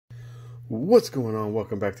What's going on?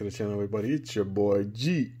 Welcome back to the channel, everybody. It's your boy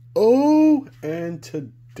G.O. And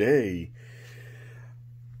today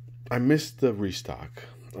I missed the restock.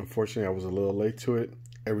 Unfortunately, I was a little late to it.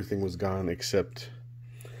 Everything was gone except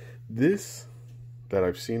this that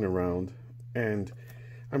I've seen around. And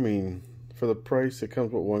I mean, for the price, it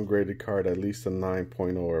comes with one graded card, at least a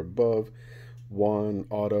 9.0 or above, one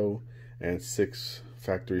auto, and 6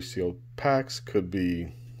 factory sealed packs. Could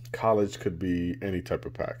be college, could be any type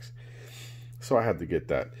of packs. So I had to get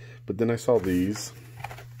that. But then I saw these,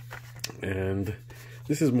 and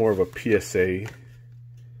this is more of a PSA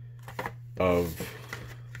of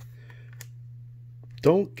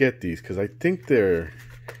don't get these, because I think they're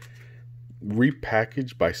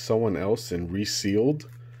repackaged by someone else and resealed.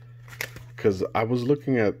 Because I was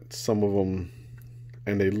looking at some of them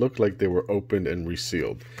and they looked like they were opened and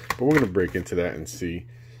resealed. But we're going to break into that and see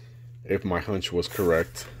if my hunch was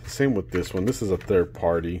correct. Same with this one. This is a third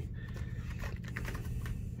party.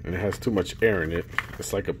 And it has too much air in it.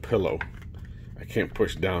 It's like a pillow. I can't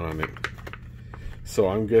push down on it. So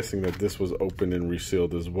I'm guessing that this was opened and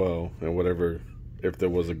resealed as well. And whatever, if there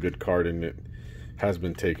was a good card in it, has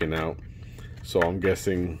been taken out. So I'm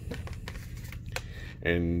guessing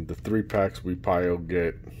in the 3 packs we probably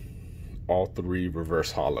get all 3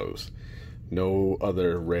 reverse hollows. No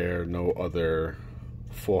other rare, no other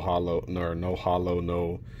full hollow, no hollow,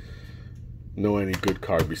 no any good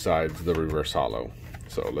card besides the reverse hollow.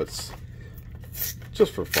 So let's,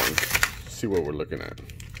 just for fun, see what we're looking at.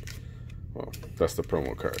 Well, that's the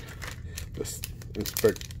promo card. Let's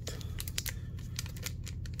inspect.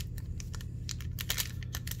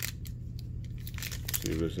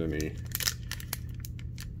 See if there's any.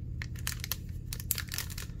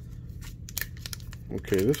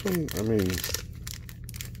 Okay, this one, I mean,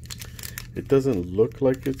 it doesn't look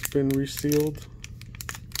like it's been resealed.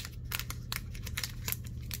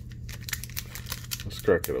 Let's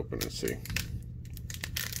crack it open and see.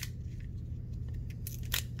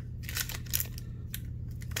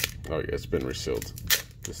 Oh yeah, it's been resealed.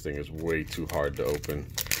 This thing is way too hard to open.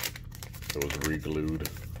 It was re-glued.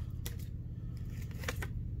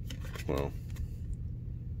 Well,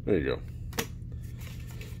 there you go.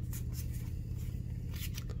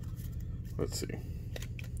 Let's see.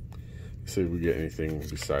 Let's see if we get anything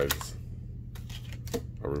besides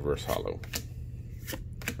a reverse hollow.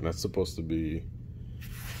 And that's supposed to be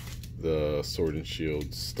the Sword and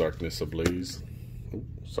Shield's Darkness Ablaze. Ooh,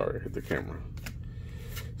 sorry, I hit the camera.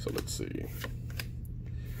 So let's see.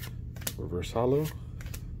 Reverse hollow.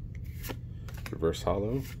 Reverse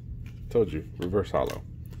hollow. Told you, reverse hollow.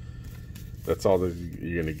 That's all that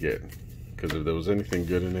you're gonna get. Because if there was anything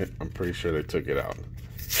good in it, I'm pretty sure they took it out.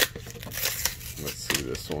 Let's see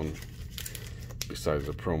this one. Besides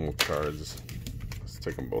the promo cards, let's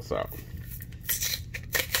take them both out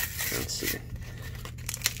and see.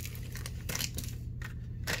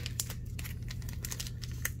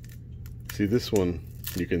 See, this one,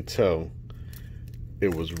 you can tell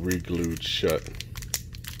it was re-glued shut.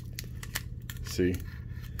 See,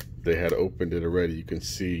 they had opened it already. You can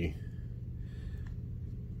see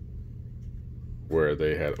where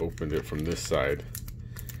they had opened it from this side.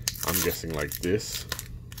 I'm guessing like this,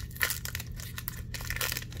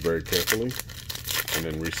 very carefully, and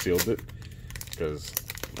then resealed it, because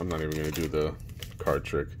I'm not even going to do the card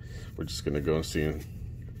trick. We're just going to go and see.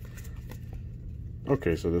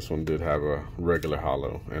 Okay, so this one did have a regular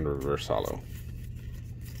hollow and a reverse hollow.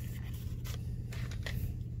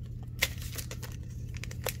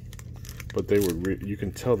 But they were, you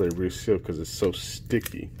can tell they resealed because it's so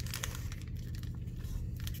sticky.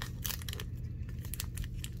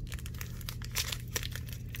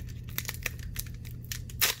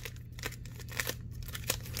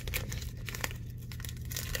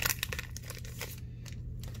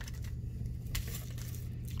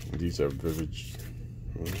 These are vivid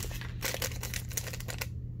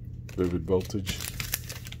voltage.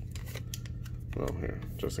 Well, here,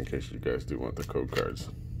 just in case you guys do want the code cards.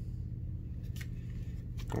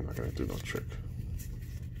 I'm not gonna do no trick.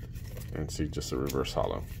 And see, just a reverse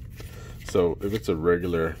hollow. So if it's a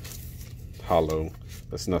regular hollow,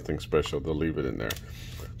 that's nothing special, they'll leave it in there.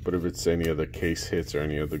 But if it's any of the case hits or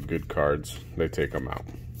any of the good cards, they take them out.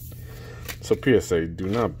 So PSA, do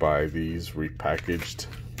not buy these repackaged,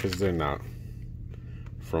 because they're not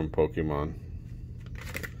from Pokemon.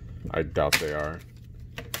 I doubt they are.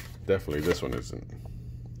 Definitely this one isn't.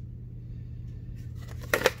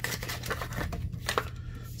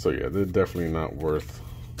 So yeah, they're definitely not worth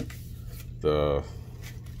the,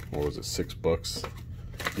 what was it, $6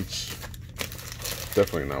 each.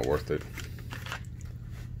 Definitely not worth it.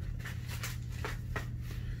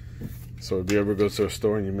 So if you ever go to a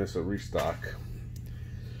store and you miss a restock,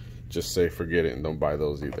 just say forget it and don't buy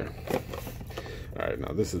those either. All right,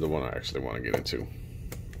 now this is the one I actually want to get into.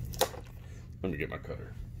 Let me get my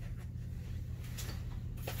cutter.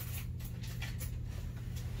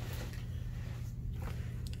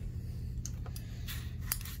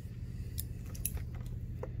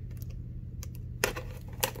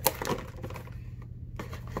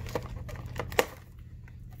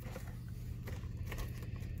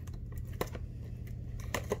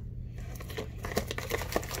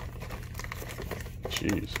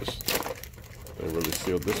 Jesus, they really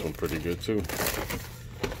sealed this one pretty good too.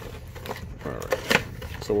 All right,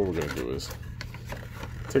 so what we're gonna do is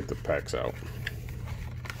take the packs out,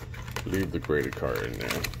 leave the graded card in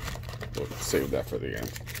there. We'll save that for the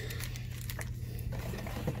end.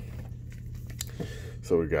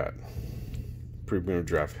 So we got premium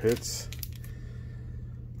draft hits,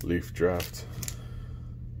 leaf draft,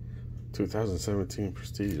 2017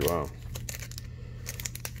 prestige. Wow.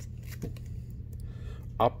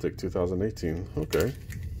 Optic 2018. Okay.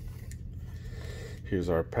 Here's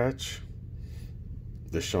our patch.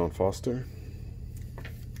 Deshaun Foster.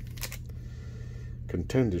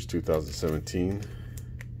 Contenders 2017.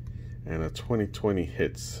 And a 2020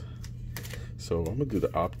 hits. So I'm gonna do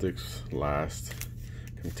the optics last.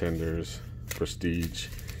 Contenders, prestige,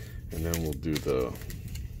 and then we'll do the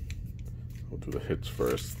hits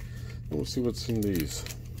first. And we'll see what's in these.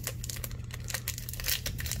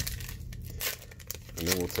 And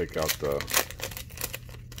then we'll take out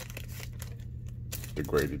the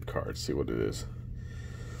graded card, see what it is.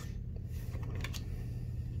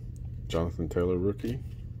 Jonathan Taylor, rookie.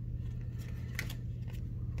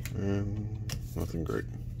 And nothing great.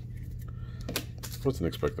 Wasn't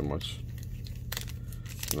expecting much.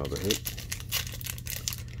 Another hit.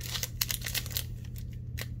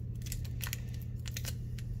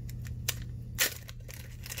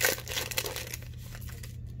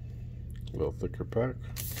 A little thicker pack.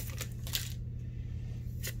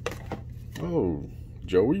 Oh,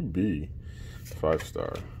 Joey B,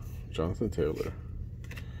 5-star. Jonathan Taylor.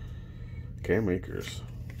 Cam Akers.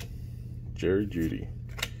 Jerry Jeudy.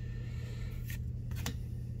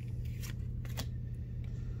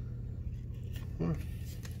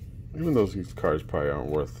 Even though these cards probably aren't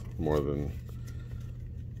worth more than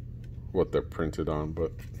what they're printed on,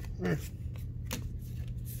 but I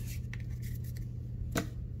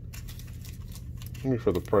mean,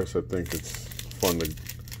 for the price, I think it's fun to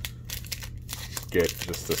get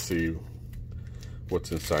just to see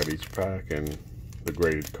what's inside each pack and the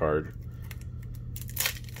graded card.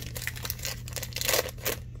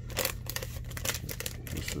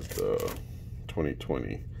 This is the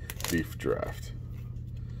 2020 Leaf Draft.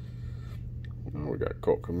 Now we got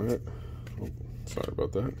Colt Kmet. Oh, sorry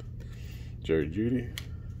about that. Jerry Jeudy.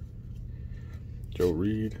 Joe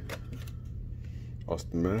Reed.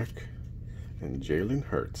 Austin Mack. And Jalen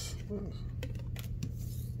Hurts.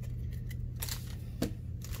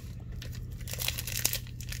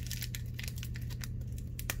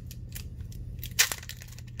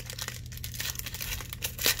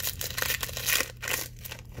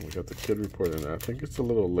 We got the kid report in there. I think it's a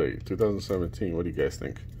little late. 2017. What do you guys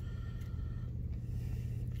think?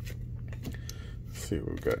 Let's see if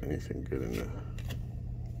we've got anything good in there.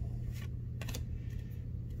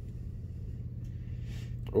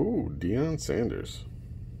 Oh, Deion Sanders.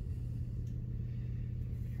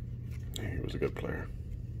 He was a good player.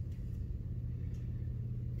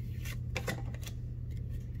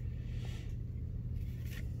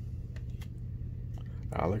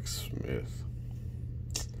 Alex Smith.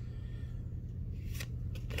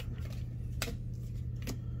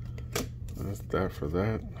 That's that for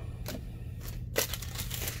that.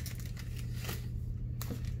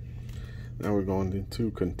 Now we're going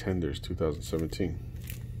into Contenders 2017.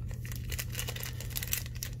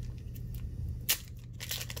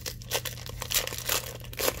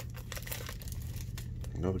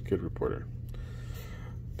 Another kid reporter.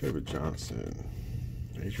 David Johnson.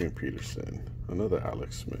 Adrian Peterson. Another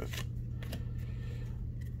Alex Smith.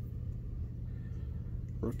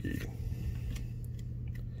 Rookie.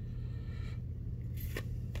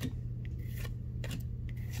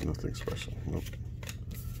 Nothing special. Nope.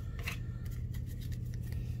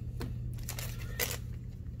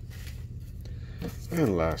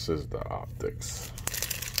 And last is the Optics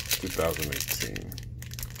 2018.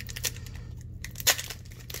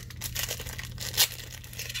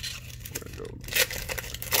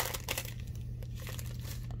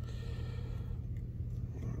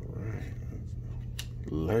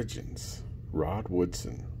 Legends. Rod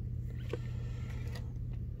Woodson.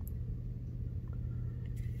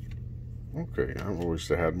 Okay. Okay, I wish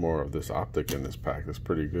they had more of this optic in this pack. It's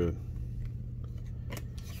pretty good.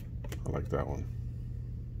 I like that one.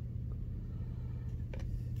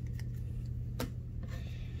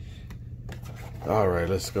 All right,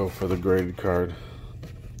 let's go for the graded card.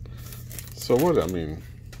 So what, I mean,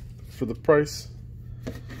 for the price,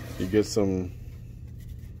 you get some,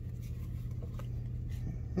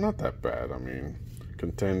 not that bad. I mean,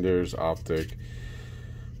 contenders, optic,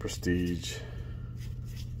 prestige,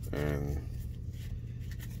 and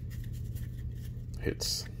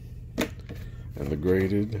hits. And the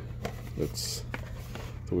graded, let's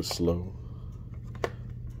do it slow.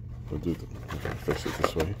 We'll do the, okay, fix it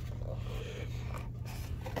this way.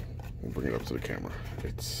 We'll bring it up to the camera.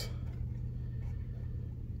 It's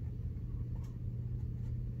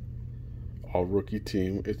all rookie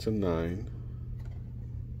team. It's a 9.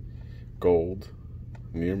 Gold,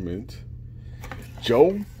 near mint.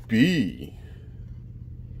 Joe B.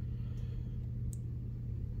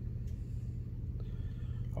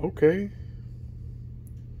 Okay.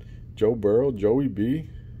 Joe Burrow, Joey B.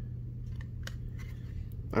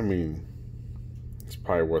 I mean, it's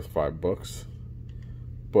probably worth $5,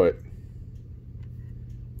 but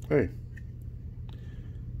hey,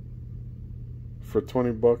 for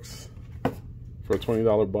 $20, for a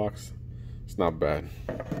 $20 box, it's not bad.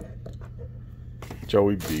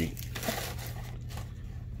 Joey B.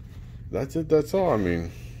 That's it. That's all. I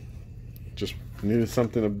mean, just needed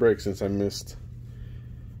something to break since I missed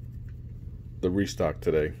the restock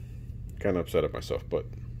today. Kind of upset at myself, but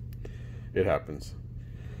it happens.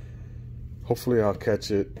 Hopefully I'll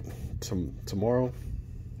catch it tomorrow,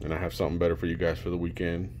 and I have something better for you guys for the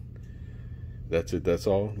weekend. That's it. That's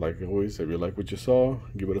all. Like always, if you like what you saw,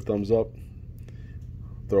 give it a thumbs up,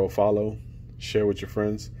 throw a follow, share with your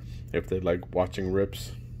friends if they like watching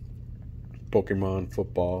rips, Pokemon,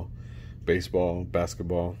 football, baseball,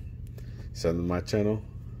 basketball. Send them my channel,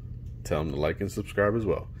 tell them to like and subscribe as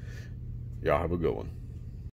well. Y'all have a good one.